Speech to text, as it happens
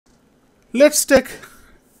Let's take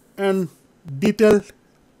an detailed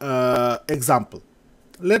example.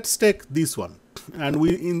 Let's take this one, and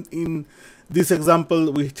we in this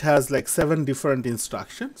example which has like 7 different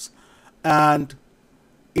instructions, and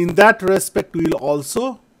in that respect we'll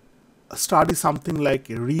also study something like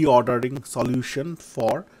a reordering solution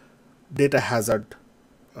for data hazard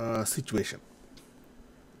situation.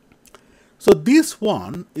 So this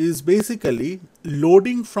one is basically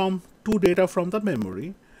loading from 2 data from the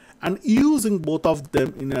memory and using both of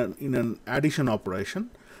them in an addition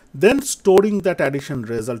operation, then storing that addition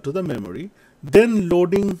result to the memory, then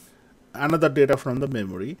loading another data from the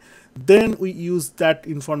memory, then we use that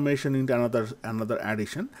information into another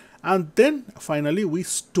addition, and then finally we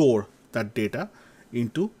store that data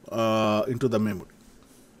into the memory.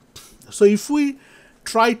 So if we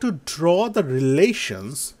try to draw the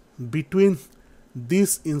relations between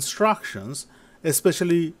these instructions,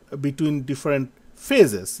 especially between different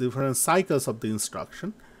phases, different cycles of the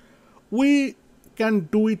instruction, we can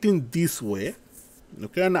do it in this way.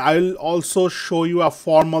 Okay, and I'll also show you a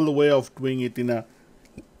formal way of doing it in a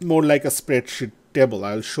more like a spreadsheet table.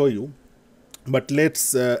 I'll show you, but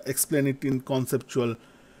let's explain it in conceptual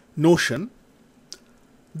notion.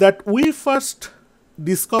 That we first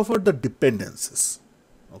discover the dependencies.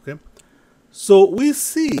 Okay, so we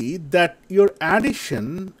see that your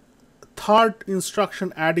addition, third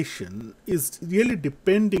instruction addition, is really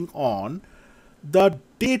depending on the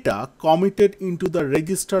data committed into the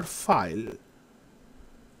register file,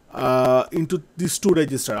 into these 2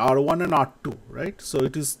 registers, R1 and R2, right? So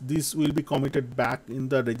this will be committed back in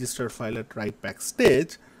the register file at write back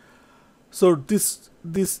stage. So this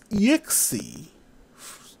exe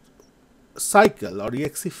cycle or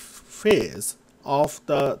exe phase of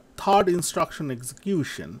the third instruction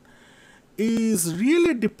execution is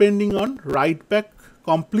really depending on write back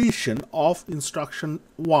completion of instruction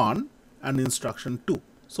 1 and instruction 2.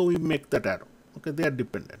 So we make that arrow. Okay, they are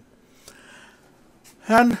dependent.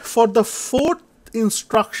 And for the fourth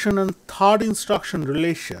instruction and third instruction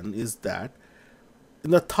relation is that in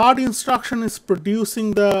the third instruction is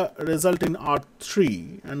producing the result in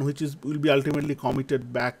R3, and which will be ultimately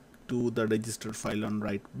committed back to the register file on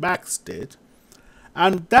write back stage,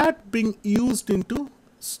 and that being used into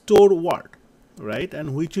store word, right,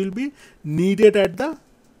 and which will be needed at the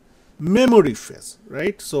memory phase,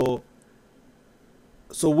 right? So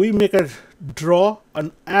we draw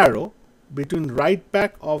an arrow between write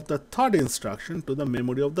back of the third instruction to the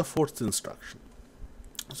memory of the fourth instruction.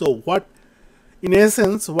 So in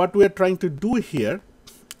essence, what we are trying to do here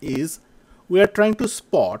is we are trying to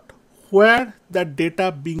spot where that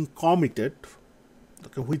data being committed,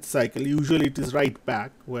 okay, which cycle, usually it is write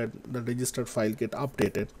back where the register file get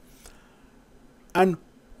updated, and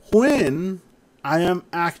when I am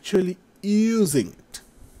actually using it.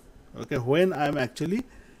 Okay, when I am actually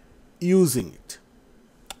using it.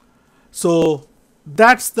 So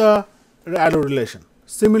that's the arrow relation.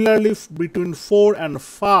 Similarly, between 4 and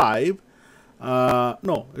 5,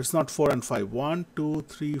 no, it's not 4 and 5. 1, 2,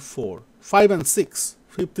 3, 4, 5 and 6.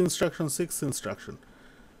 Fifth instruction, sixth instruction.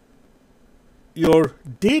 Your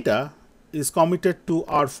data is committed to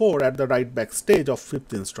R4 at the write back stage of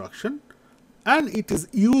fifth instruction, and it is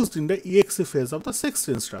used in the exe phase of the sixth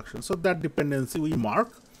instruction. So that dependency we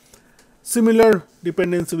mark. Similar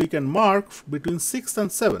dependency we can mark between 6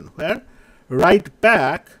 and 7, where write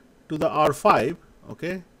back to the R5,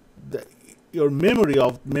 okay, your memory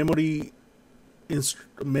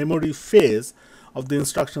phase of the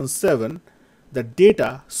instruction 7, the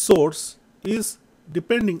data source is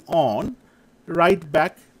depending on write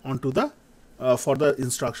back onto the for the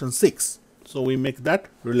instruction 6. So we make that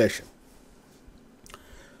relation.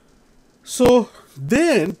 So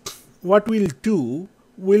then what we'll do,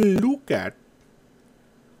 we'll look at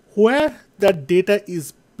where that data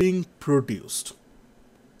is being produced,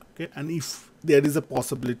 okay, and if there is a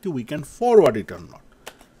possibility we can forward it or not.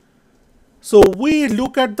 So we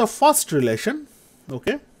look at the first relation,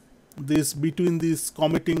 okay, this between this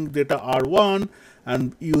committing data R1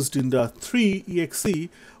 and used in the 3 exe.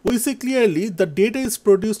 We see clearly the data is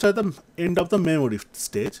produced at the end of the memory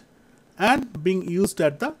stage and being used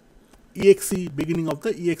at the exe beginning of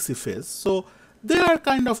the exe phase. So they are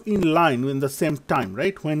kind of in line in the same time,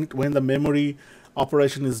 right? When the memory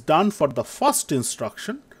operation is done for the first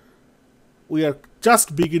instruction, we are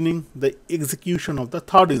just beginning the execution of the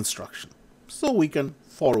third instruction. So we can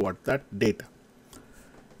forward that data.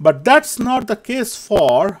 But that's not the case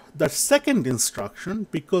for the second instruction,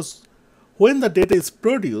 because when the data is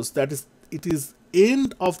produced, that is, it is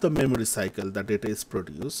end of the memory cycle the data is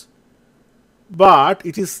produced, but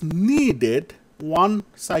it is needed one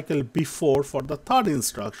cycle before for the third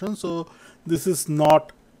instruction. So this is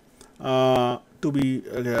not cannot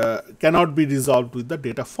be resolved with the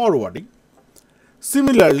data forwarding.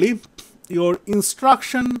 Similarly, your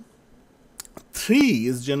instruction 3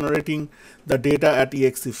 is generating the data at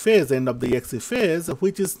exe phase, end of the exe phase,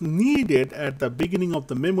 which is needed at the beginning of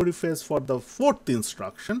the memory phase for the fourth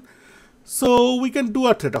instruction. So we can do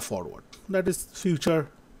a theta forward, that is future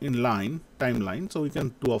in line timeline. So we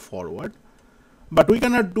can do a forward, but we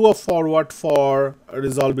cannot do a forward for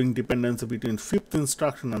resolving dependency between fifth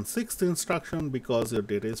instruction and sixth instruction, because your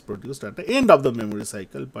data is produced at the end of the memory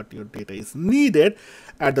cycle, but your data is needed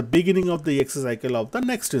at the beginning of the exe cycle of the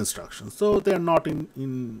next instruction. So they are not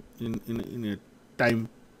in a time,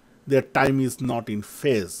 their time is not in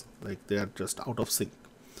phase, like they are just out of sync.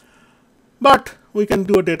 But we can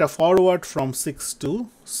do a data forward from 6 to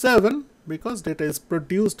 7 because data is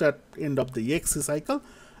produced at end of the exe cycle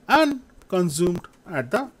and consumed at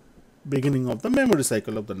the beginning of the memory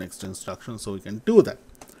cycle of the next instruction. So we can do that.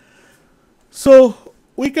 So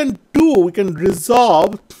we can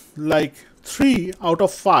resolve like 3 out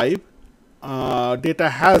of 5 data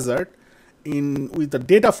hazard with the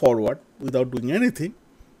data forward without doing anything,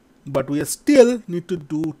 but we still need to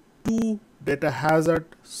do 2 data hazard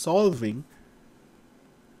solving,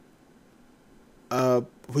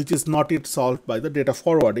 which is not yet solved by the data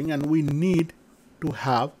forwarding, and we need to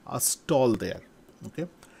have a stall there. Okay,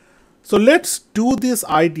 so let's do this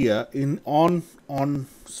idea on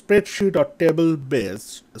spreadsheet or table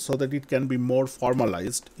based, so that it can be more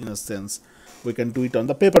formalized. In a sense, we can do it on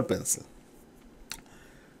the paper pencil.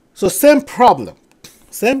 So same problem,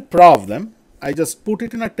 I just put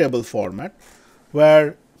it in a table format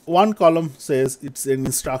where one column says it's an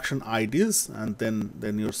instruction IDs, and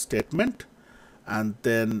then your statement, and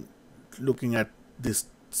then looking at this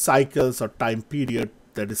cycles or time period,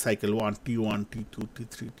 that is cycle 1, T1, T2,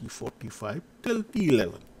 T3, T4, T5 till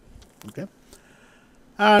T11. Okay,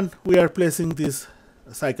 and we are placing these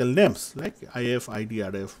cycle names like IF, ID,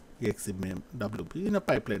 RF, exe, mem, WP in a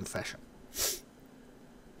pipeline fashion.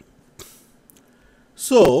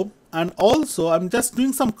 So, and also I'm just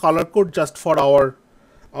doing some color code just for our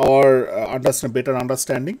better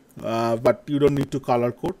understanding, but you don't need to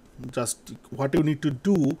color code. Just what you need to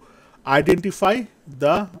do, identify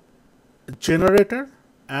the generator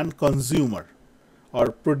and consumer,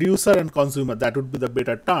 or producer and consumer, that would be the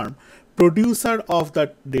better term, producer of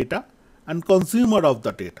the data and consumer of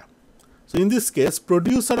the data. So in this case,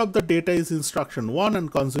 producer of the data is instruction 1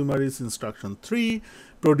 and consumer is instruction 3,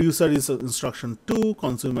 producer is instruction 2,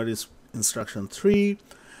 consumer is instruction 3,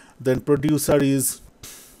 then producer is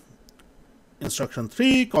instruction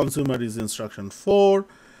 3, consumer is instruction 4,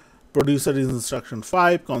 producer is instruction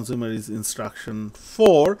 5, consumer is instruction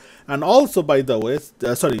 4, and also, by the way,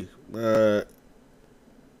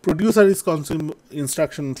 producer is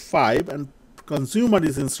instruction 5 and consumer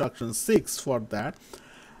is instruction 6 for that.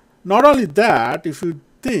 Not only that, if you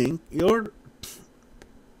think your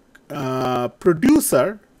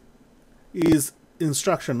producer is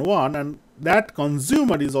instruction 1 and that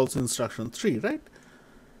consumer is also instruction 3, right?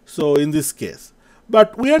 So in this case,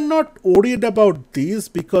 but we are not worried about this,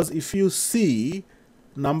 because if you see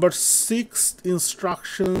number 6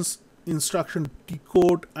 instruction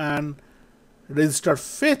decode and register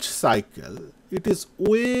fetch cycle, it is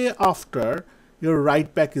way after your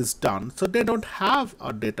write back is done, so they don't have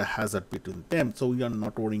a data hazard between them. So we are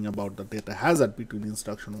not worrying about the data hazard between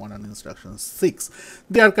instruction 1 and instruction 6.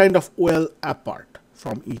 They are kind of well apart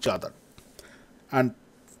from each other. And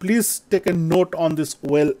please take a note on this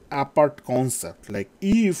well apart concept. Like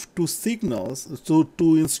if two signals, so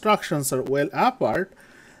two instructions are well apart,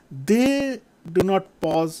 they do not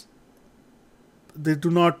possess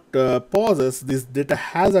this data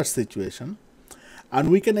hazard situation. And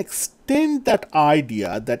we can extend that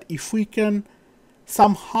idea that if we can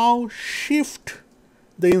somehow shift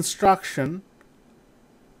the instruction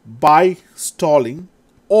by stalling,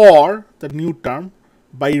 or the new term,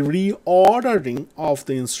 by reordering of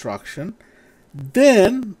the instruction,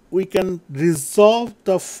 then we can resolve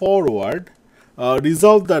the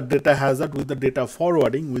data hazard with the data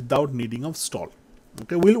forwarding without needing of stall.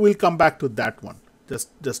 Okay, we'll come back to that one.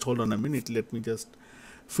 Just hold on a minute. Let me just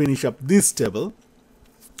finish up this table.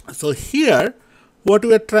 So here, what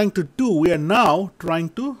we are trying to do, we are now trying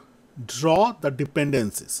to draw the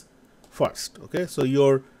dependencies first. Okay, so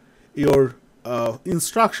your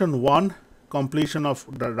instruction 1 completion of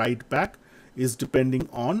the write back is depending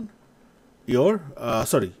on your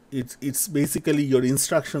it's basically your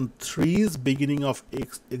instruction 3's beginning of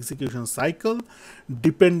execution cycle,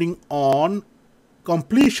 depending on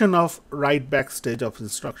completion of write back stage of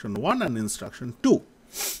instruction 1 and instruction 2.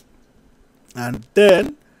 And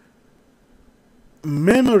then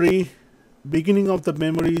memory, beginning of the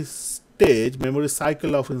memory stage, memory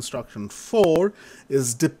cycle of instruction 4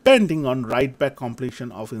 is depending on write back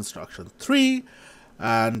completion of instruction 3,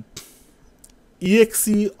 and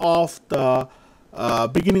exe of the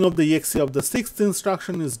beginning of the exe of the 6th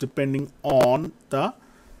instruction is depending on the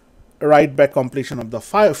write back completion of the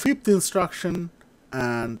 5th instruction,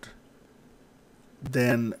 and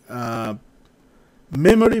then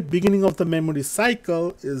memory, beginning of the memory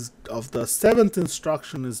cycle is of the 7th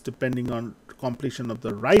instruction is depending on completion of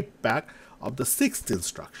the write back of the 6th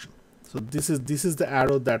instruction. So this is the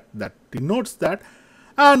arrow that denotes that,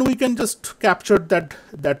 and we can just capture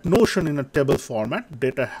that notion in a table format,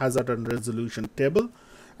 data hazard and resolution table,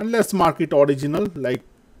 and let's mark it original like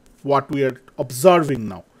what we are observing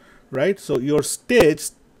now, right? So your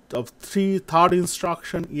stage of third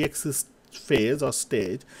instruction exe phase or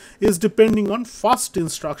stage is depending on first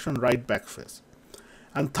instruction write back phase,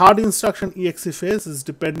 and third instruction exe phase is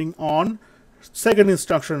depending on second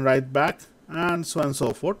instruction write back, and so on and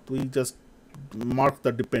so forth. We just mark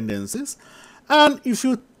the dependencies, and if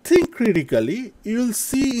you think critically, you will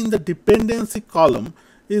see in the dependency column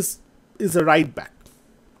is a write back,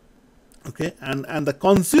 okay, and the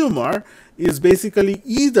consumer is basically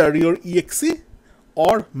either your exe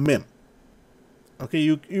or mem. Okay,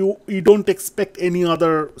 you don't expect any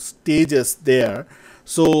other stages there.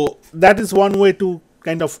 So that is one way to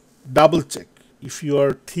kind of double check if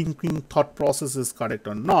your thought process is correct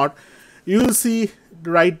or not. You will see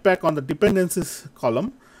the write back on the dependencies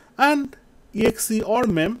column and exe or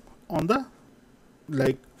mem on the,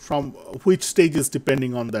 like, from which stage is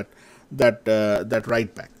depending on that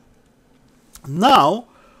write back. Now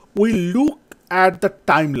we look at the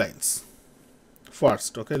timelines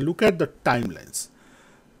first. Okay, look at the timelines.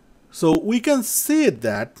 So we can say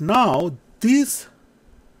that now this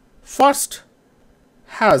first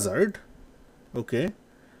hazard, okay,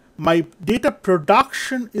 my data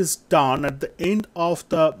production is done at the end of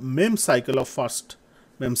the mem cycle of first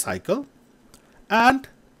mem cycle, and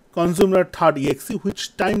consumer third exe,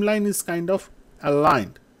 which timeline is kind of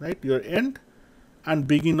aligned, right? Your end and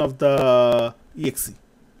begin of the exe,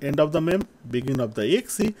 end of the mem, begin of the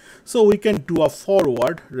exe. So we can do a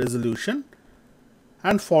forward resolution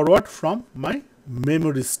and forward from my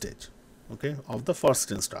memory stage, okay, of the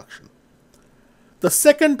first instruction. The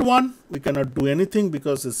second one, we cannot do anything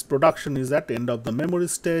because its production is at end of the memory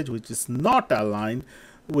stage, which is not aligned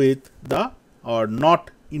with the, or not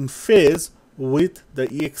in phase with the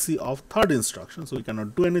exe of third instruction. So we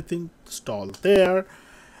cannot do anything, stall there.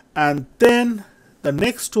 And then the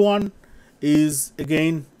next one is,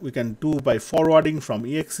 again, we can do by forwarding from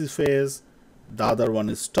exe phase. The other one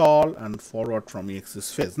is stall and forward from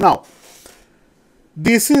exe phase. Now,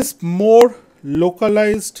 this is more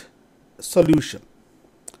localized solution.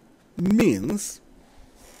 Means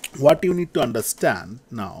what you need to understand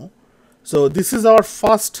now. So this is our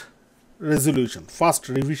first resolution, first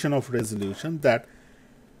revision of resolution, that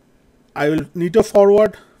I will need a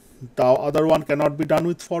forward. The other one cannot be done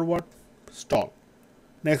with forward, stall.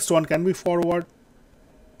 Next one can be forward,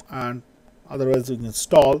 and otherwise we can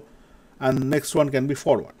stall, and next one can be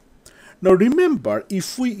forward. Now remember,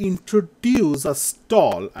 if we introduce a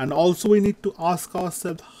stall, and also we need to ask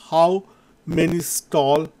ourselves how many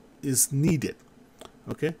stall is needed.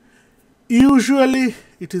 Okay, usually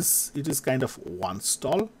it is kind of one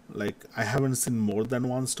stall. Like, I haven't seen more than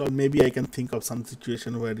one stall. Maybe I can think of some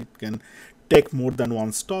situation where it can take more than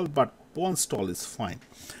one stall, but one stall is fine,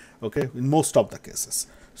 okay, in most of the cases.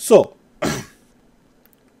 So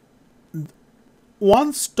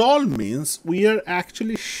one stall means we are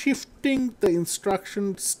actually shifting the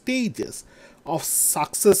instruction stages of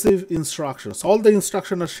successive instructions. All the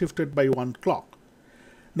instructions are shifted by one clock.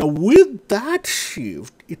 Now with that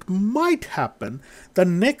shift, it might happen the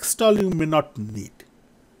next stall you may not need.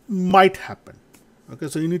 Might happen. Okay,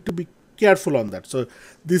 so you need to be careful on that. So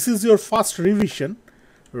this is your first revision,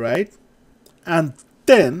 right? And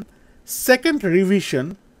then second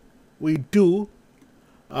revision we do.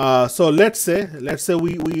 So let's say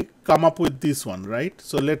we come up with this one, right?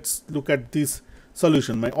 So let's look at this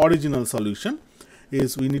solution. My original solution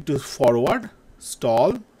is we need to forward,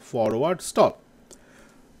 stall, forward, stall.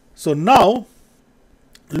 So now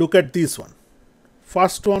look at this one.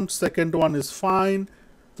 First one, second one is fine.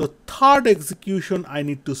 The third execution I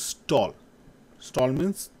need to stall. Stall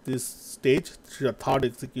means this stage, the third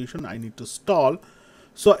execution I need to stall.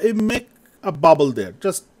 So I make a bubble there.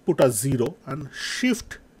 Just put a 0 and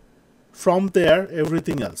shift from there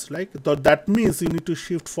everything else. Like that means you need to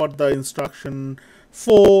shift for the instruction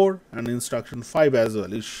 4 and instruction 5 as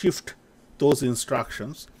well. You shift those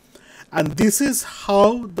instructions, and this is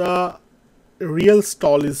how the real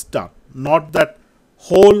stall is done. Not that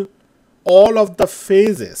all of the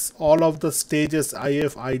phases, all of the stages,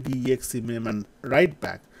 IF, ID, EXE, mem, and write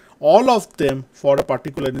back, all of them for a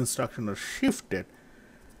particular instruction are shifted.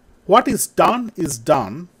 What is done is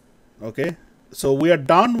done. Okay, so we are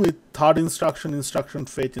done with third instruction, instruction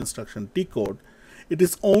fetch, instruction decode. It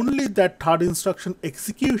is only that third instruction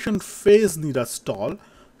execution phase need a stall.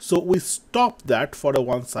 So we stop that for a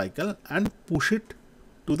one cycle and push it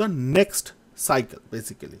to the next cycle,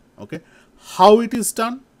 basically. Okay, how it is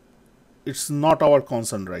done, it's not our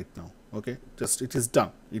concern right now. Okay, just it is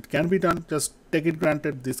done. It can be done. Just take it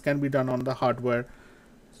granted. This can be done on the hardware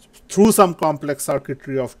through some complex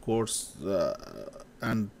circuitry, of course,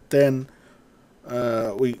 and then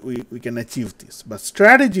we can achieve this. But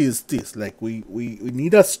strategy is this: like we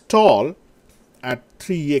need a stall at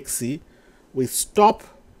 3exe. We stop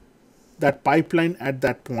that pipeline at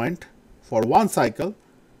that point for one cycle,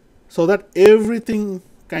 so that everything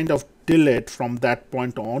kind of delayed from that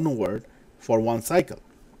point onward for one cycle.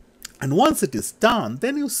 And once it is done,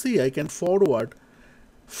 then you see I can forward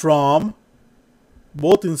from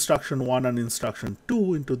both instruction 1 and instruction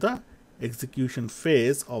 2 into the execution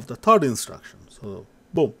phase of the third instruction. So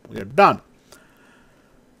boom, we are done.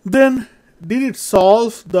 Then did it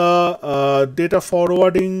solve the data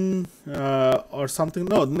forwarding or something?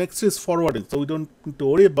 No, next is forwarding, so we don't need to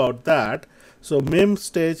worry about that. So mem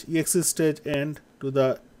stage, exe stage, end to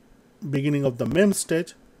the beginning of the mem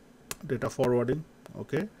stage, data forwarding.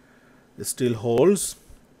 Okay, it still holds.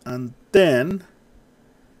 And then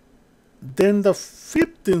the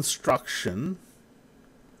fifth instruction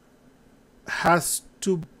has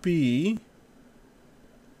to be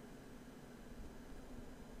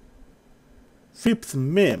fifth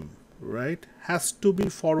mem, right, has to be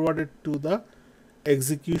forwarded to the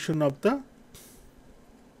execution of the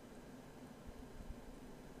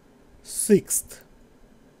sixth.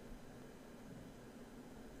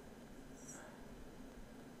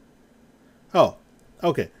 Oh,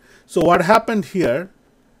 okay. So what happened here,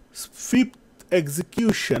 fifth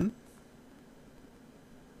execution,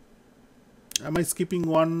 am I skipping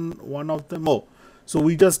one of them? Oh, so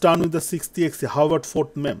we just done with the 6exe. How about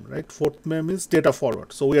fourth mem, right? Fourth mem is data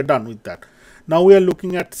forward. So we are done with that. Now we are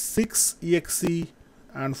looking at 6exe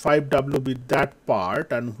and 5WB, that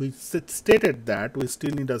part, and we stated that we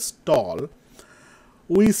still need a stall.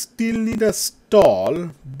 We still need a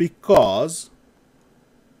stall because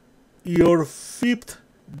your fifth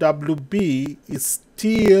WB is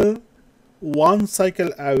still one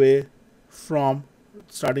cycle away from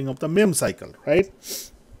starting of the mem cycle, right?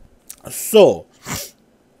 So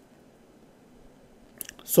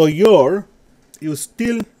you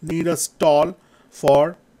still need a stall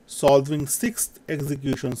for solving sixth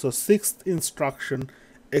execution. So sixth instruction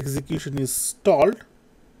execution is stalled.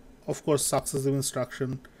 Of course, successive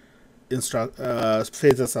instruction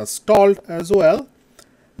phases are stalled as well.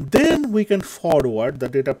 Then we can forward the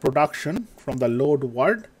data production from the load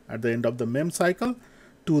word at the end of the mem cycle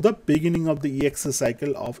to the beginning of the exe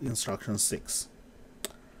cycle of instruction 6.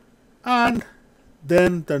 And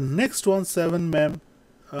then the next one, 7 mem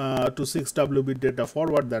to 6WB data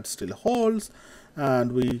forward, that still holds.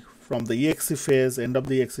 And we, from the exe phase, end of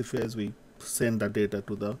the exe phase, we send the data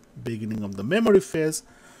to the beginning of the memory phase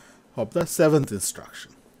of the 7th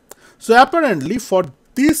instruction. So apparently for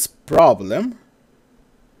this problem,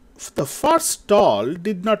 the first stall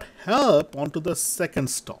did not help onto the second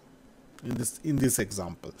stall in this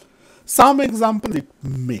example. Some example it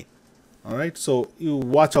may. All right, so you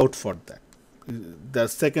watch out for that. The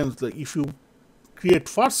second, if you create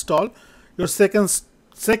first stall, your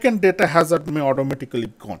second data hazard may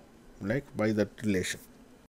automatically gone, like by that relation.